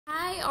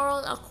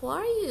all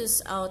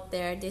Aquarius out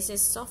there. This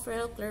is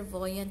Software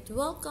Clairvoyant.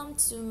 Welcome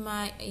to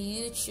my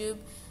YouTube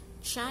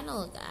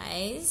channel,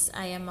 guys.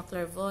 I am a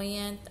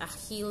clairvoyant, a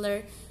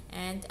healer,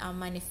 and a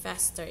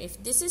manifester.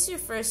 If this is your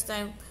first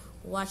time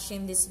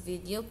watching this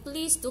video,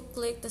 please do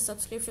click the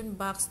subscription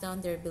box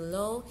down there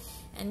below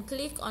and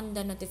click on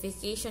the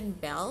notification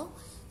bell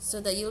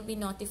so that you'll be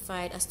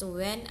notified as to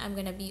when I'm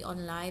gonna be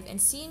on live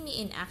and see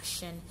me in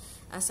action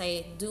as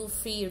I do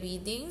free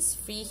readings,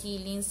 free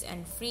healings,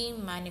 and free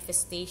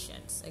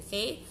manifestations.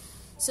 Okay,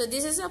 so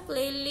this is a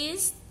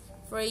playlist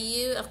for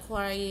you,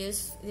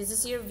 Aquarius. This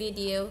is your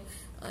video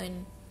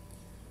on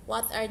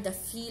what are the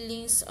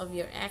feelings of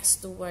your ex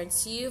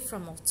towards you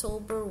from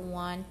October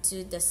 1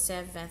 to the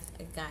 7th,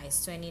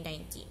 guys,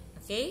 2019.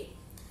 Okay,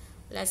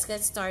 let's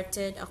get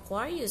started.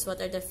 Aquarius,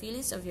 what are the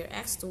feelings of your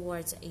ex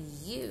towards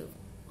you?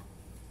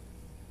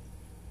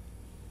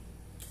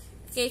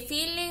 Okay,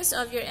 feelings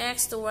of your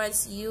ex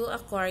towards you,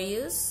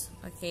 Aquarius.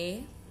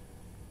 Okay,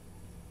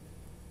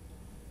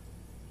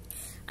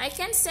 I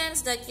can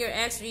sense that your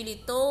ex really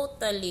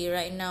totally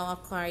right now,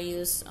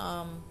 Aquarius,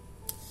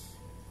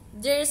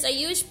 there's a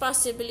huge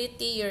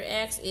possibility your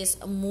ex is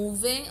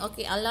moving.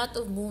 Okay, a lot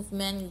of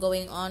movement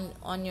going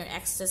on your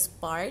ex's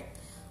part.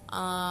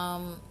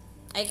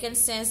 I can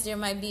sense there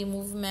might be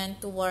movement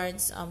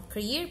towards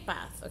career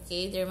path.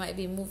 Okay, there might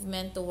be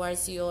movement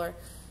towards your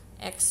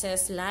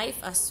ex's life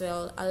as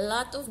well. A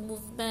lot of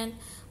movement,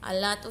 a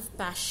lot of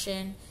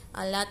passion,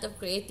 a lot of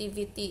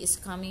creativity is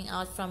coming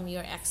out from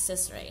your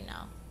exes right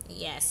now.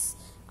 Yes,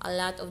 a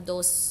lot of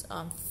those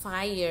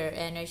fire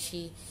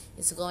energy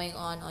is going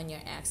on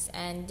your ex,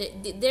 and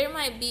there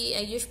might be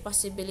a huge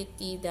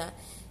possibility that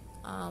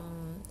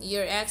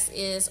your ex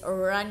is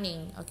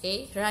running,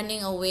 okay,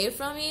 running away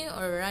from you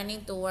or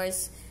running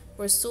towards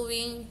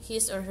pursuing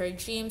his or her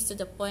dreams to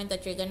the point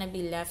that you're gonna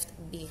be left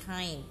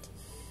behind.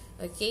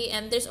 Okay,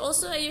 and there's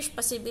also a huge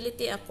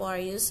possibility,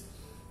 Aquarius,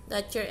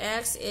 that your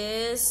ex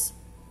is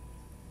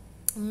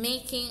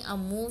making a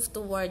move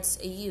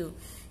towards you.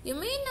 You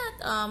may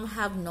not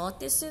have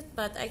noticed it,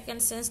 but I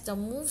can sense the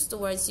moves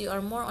towards you are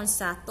more on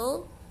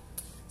subtle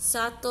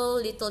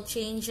little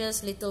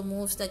changes, little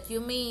moves that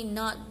you may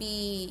not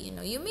be,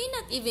 you may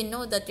not even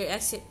know that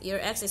your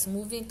ex is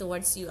moving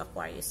towards you,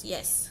 Aquarius.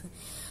 Yes,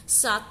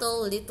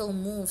 subtle little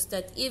moves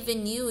that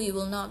even you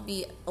will not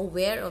be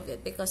aware of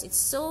it because it's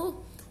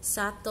so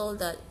subtle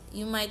that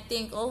you might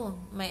think, oh,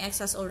 my ex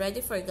has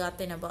already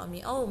forgotten about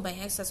me, oh, my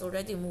ex has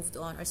already moved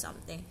on or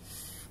something.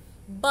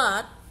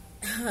 But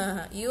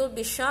you'll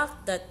be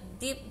shocked that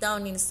deep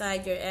down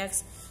inside your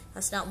ex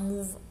has not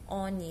moved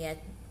on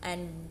yet,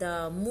 and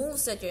the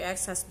moves that your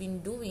ex have been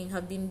doing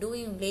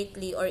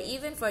lately or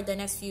even for the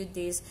next few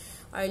days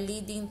are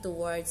leading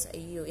towards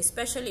you,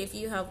 especially if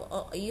you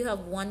have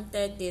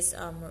wanted this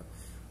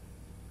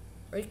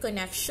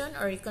reconnection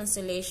or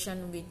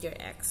reconciliation with your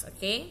ex.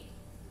 Okay,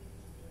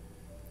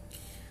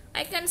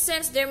 I can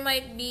sense there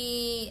might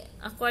be,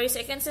 Aquarius,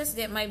 I can sense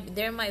there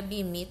might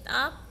be meet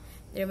up,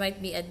 there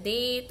might be a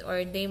date,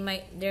 or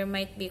there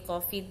might be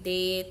coffee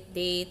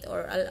date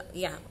or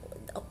yeah,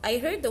 I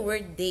heard the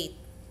word date.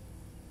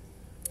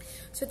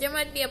 So there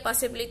might be a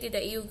possibility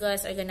that you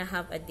guys are gonna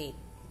have a date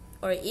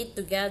or eat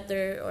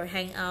together or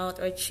hang out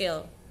or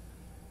chill.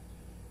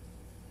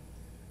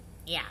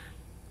 Yeah,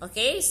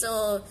 okay,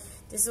 so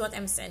this is what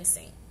I'm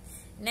sensing.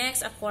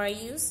 Next,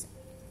 Aquarius,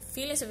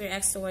 feelings of your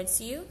ex towards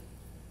you.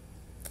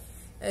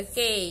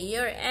 Okay,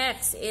 your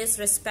ex is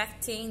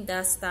respecting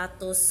the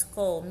status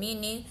quo,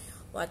 meaning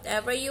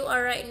whatever you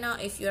are right now,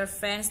 if you are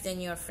friends, then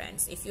you are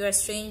friends. If you are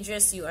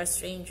strangers, you are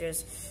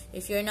strangers.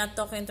 If you're not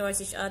talking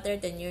towards each other,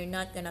 then you're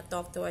not gonna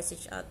talk towards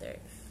each other.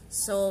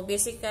 So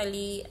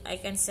basically, I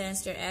can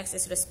sense your ex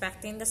is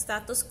respecting the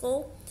status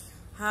quo,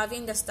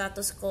 having the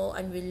status quo,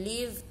 and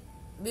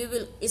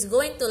is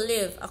going to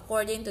live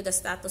according to the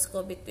status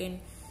quo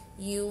between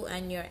you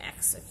and your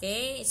ex.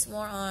 Okay, it's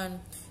more on,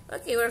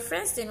 okay, we're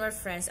friends, then we're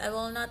friends. I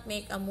will not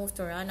make a move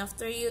to run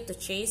after you, to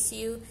chase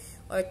you,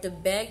 or to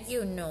beg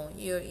you. No,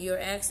 your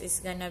ex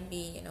is gonna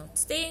be,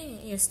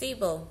 staying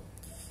stable.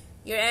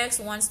 Your ex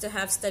wants to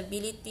have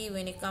stability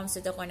when it comes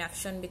to the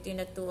connection between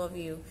the two of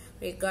you,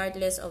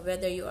 regardless of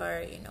whether you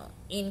are,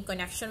 in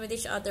connection with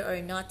each other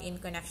or not in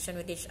connection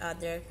with each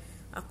other,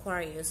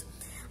 Aquarius.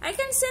 I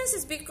can sense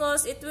it's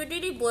because it would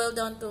really boil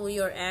down to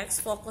your ex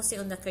focusing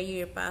on the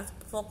career path,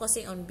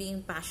 focusing on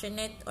being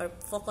passionate, or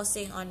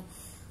focusing on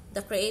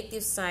the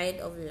creative side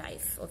of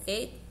life.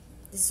 Okay,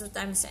 this is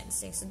what I'm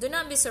sensing. So do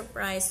not be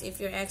surprised if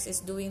your ex is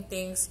doing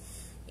things,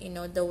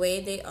 the way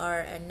they are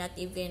and not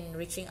even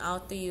reaching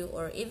out to you,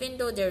 or even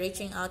though they're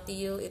reaching out to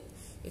you,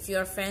 if you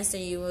are friends,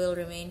 then you will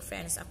remain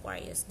friends,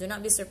 Aquarius. Do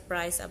not be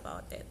surprised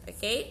about it.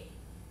 Okay,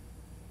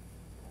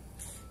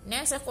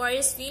 next,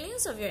 Aquarius,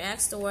 feelings of your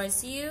ex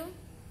towards you.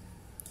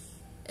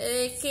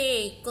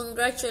 Okay,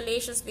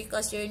 congratulations,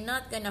 because you're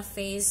not gonna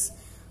face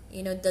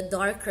the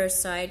darker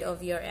side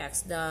of your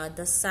ex,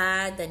 the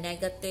sad, the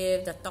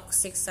negative, the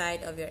toxic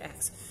side of your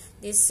ex.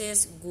 This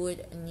is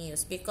good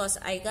news, because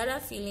I got a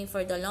feeling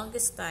for the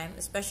longest time,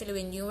 especially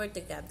when you were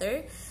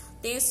together,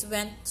 things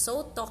went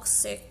so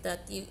toxic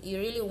that you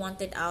really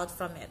wanted out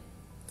from it.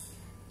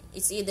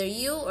 It's either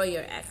you or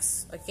your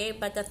ex, okay?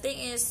 But the thing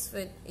is,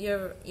 with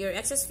your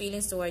ex's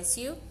feelings towards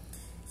you,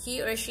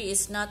 he or she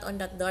is not on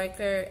that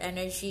darker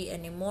energy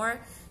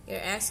anymore. Your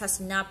ex has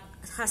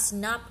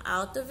snapped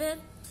out of it,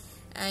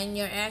 and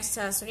your ex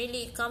has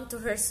really come to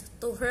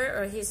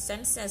her or his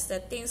senses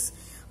that things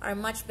are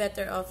much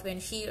better off when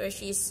he or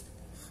she is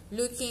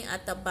looking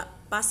at the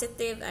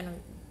positive and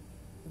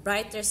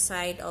brighter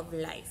side of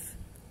life.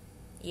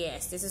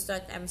 Yes, this is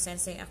what I'm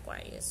sensing,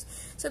 Aquarius.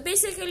 So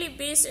basically,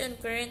 based on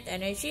current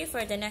energy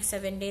for the next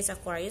 7 days,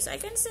 Aquarius, I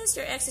can sense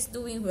your ex is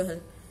doing well.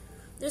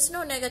 There's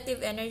no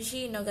negative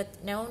energy,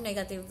 no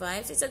negative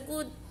vibes. It's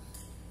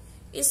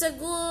a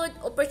good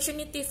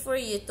opportunity for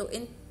you to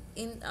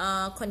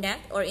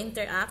connect or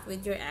interact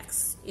with your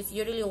ex. If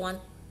you really want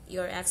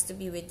your ex to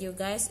be with you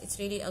guys, it's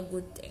really a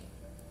good thing.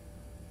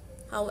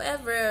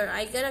 However,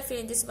 I got a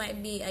feeling this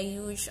might be a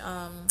huge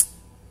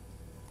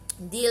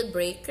deal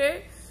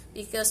breaker,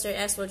 because your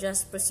ex will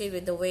just proceed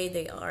with the way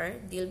they are.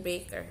 Deal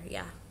breaker,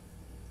 yeah.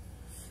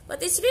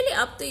 But it's really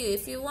up to you.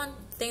 If you want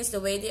things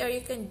the way they are,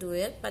 you can do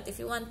it. But if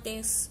you want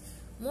things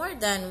more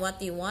than what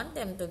you want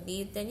them to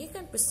be, then you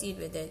can proceed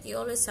with it. You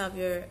always have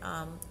your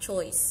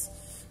choice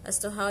as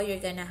to how you're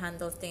gonna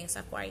handle things,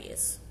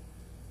 Aquarius.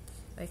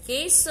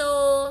 Okay,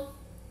 so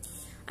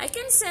I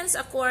can sense,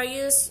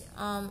 Aquarius,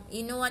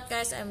 you know what,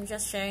 guys, I'm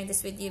just sharing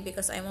this with you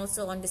because I'm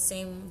also on the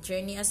same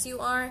journey as you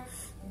are,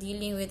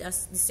 dealing with the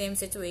same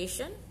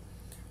situation.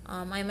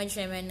 I'm a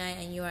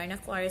Gemini and you are an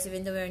Aquarius.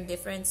 Even though we're in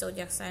different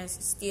zodiac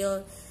signs,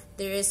 still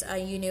there is a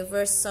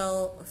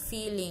universal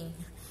feeling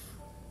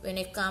when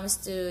it comes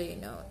to, you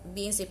know,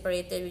 being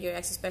separated with your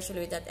ex,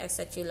 especially with that ex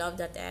that you love,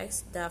 that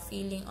ex, the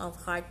feeling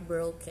of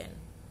heartbroken.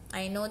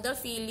 I know the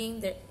feeling,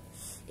 that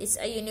it's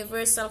a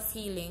universal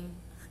feeling,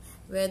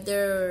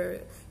 whether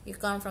you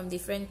come from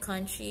different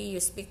country, you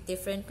speak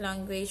different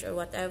language or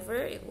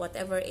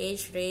whatever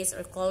age, race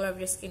or color of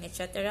your skin,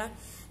 etc.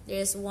 There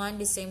is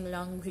the same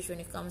language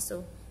when it comes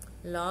to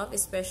love,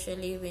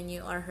 especially when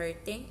you are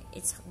hurting.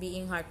 It's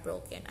being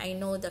heartbroken. I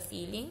know the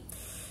feeling,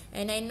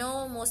 and I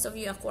know most of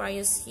you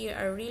Aquarius here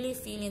are really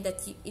feeling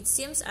that it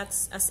seems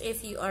as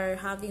if you are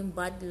having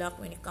bad luck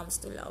when it comes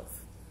to love.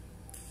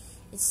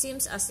 It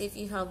seems as if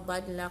you have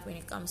bad luck when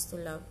it comes to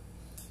love,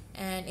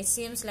 and it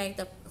seems like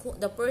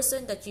the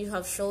person that you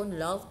have shown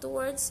love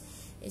towards,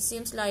 it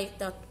seems like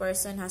that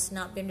person has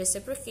not been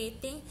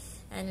reciprocating,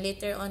 and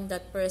later on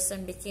that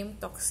person became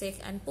toxic,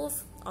 and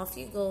poof, off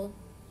you go.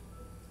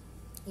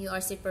 You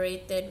are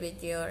separated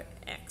with your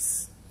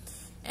ex.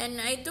 And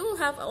I do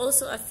have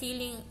also a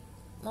feeling,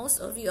 most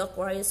of you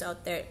Aquarius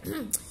out there,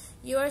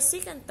 you are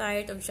sick and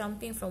tired of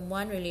jumping from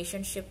one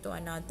relationship to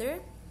another.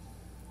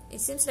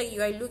 It seems like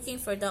you are looking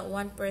for that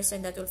one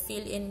person that will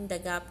fill in the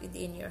gap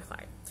within your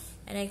heart.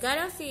 And I got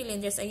a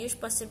feeling there's a huge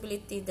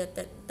possibility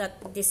that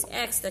this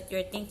ex that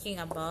you're thinking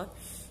about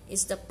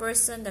is the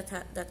person that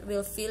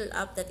will fill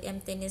up that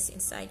emptiness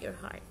inside your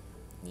heart.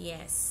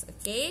 Yes,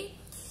 okay?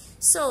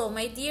 So,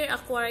 my dear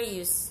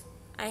Aquarius,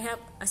 I have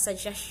a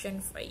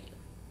suggestion for you.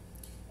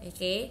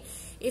 Okay?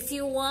 If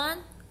you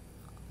want,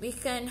 we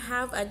can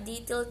have a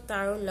detailed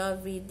tarot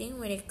love reading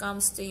when it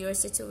comes to your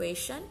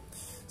situation,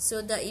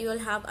 so that you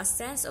will have a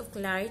sense of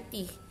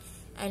clarity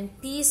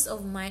and peace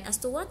of mind as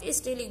to what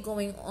is really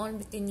going on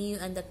between you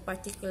and that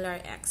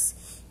particular ex.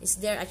 Is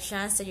there a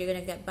chance that you're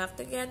going to get back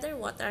together?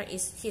 What are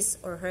his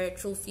or her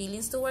true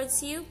feelings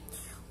towards you?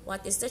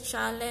 What is the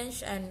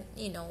challenge? And,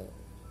 you know,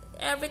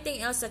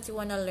 everything else that you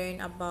want to learn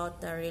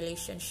about the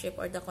relationship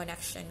or the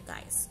connection,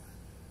 guys.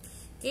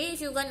 Okay,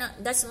 if you gonna,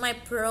 that's my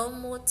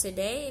promo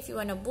today. If you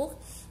want to book,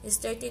 it's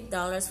 $30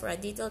 for a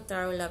detailed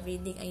tarot love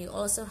reading, and you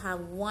also have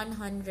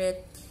 100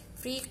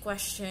 free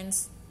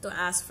questions to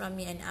ask from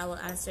me, and I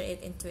will answer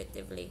it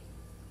intuitively.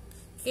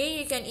 Okay,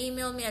 you can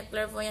email me at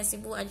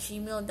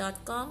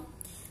clairvoyancebu@gmail.com.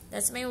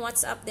 That's my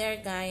WhatsApp there,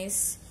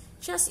 guys.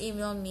 Just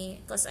email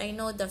me, because I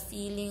know the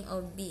feeling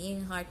of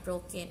being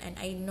heartbroken, and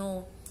I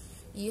know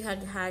you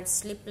had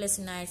sleepless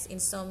nights,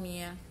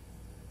 insomnia,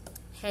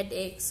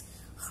 headaches,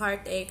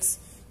 heartaches.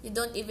 You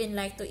don't even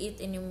like to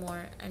eat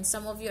anymore, and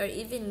some of you are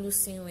even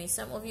losing weight.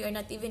 Some of you are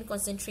not even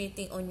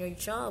concentrating on your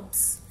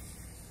jobs.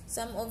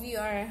 Some of you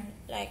are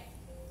like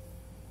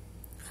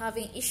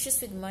having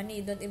issues with money.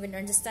 You don't even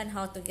understand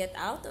how to get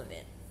out of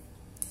it.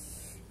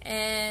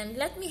 And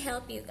let me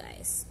help you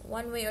guys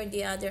one way or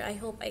the other. I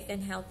hope I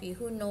can help you.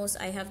 Who knows,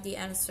 I have the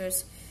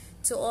answers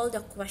to all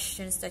the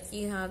questions that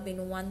you have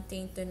been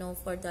wanting to know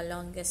for the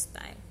longest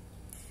time.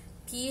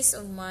 Peace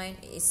of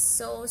mind is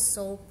so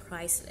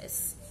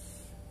priceless.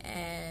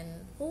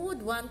 And who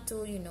would want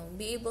to, you know,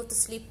 be able to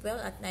sleep well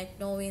at night,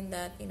 knowing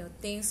that, you know,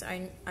 things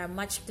are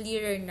much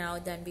clearer now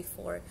than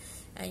before,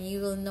 and you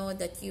will know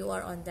that you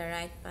are on the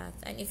right path.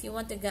 And if you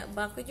want to get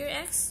back with your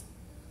ex,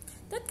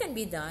 that can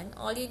be done.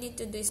 All you need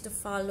to do is to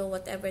follow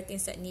whatever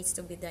things that needs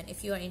to be done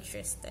if you are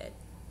interested.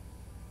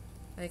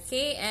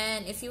 Okay,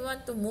 and if you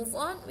want to move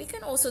on, we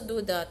can also do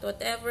that.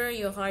 Whatever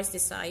your heart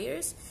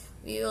desires,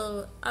 I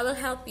will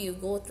help you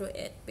go through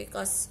it,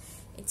 because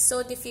It's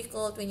so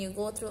difficult when you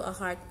go through a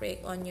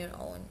heartbreak on your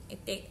own.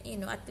 It take,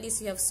 at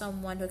least you have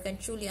someone who can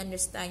truly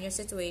understand your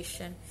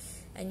situation,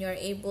 and you're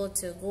able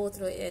to go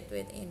through it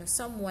with,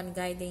 someone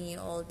guiding you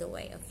all the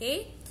way.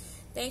 Okay,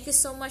 thank you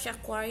so much,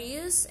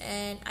 Aquarius,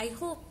 and I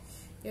hope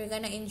you're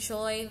gonna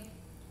enjoy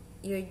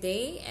your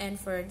day and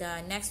for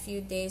the next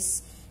few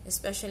days,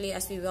 especially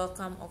as we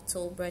welcome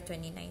October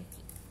 2019.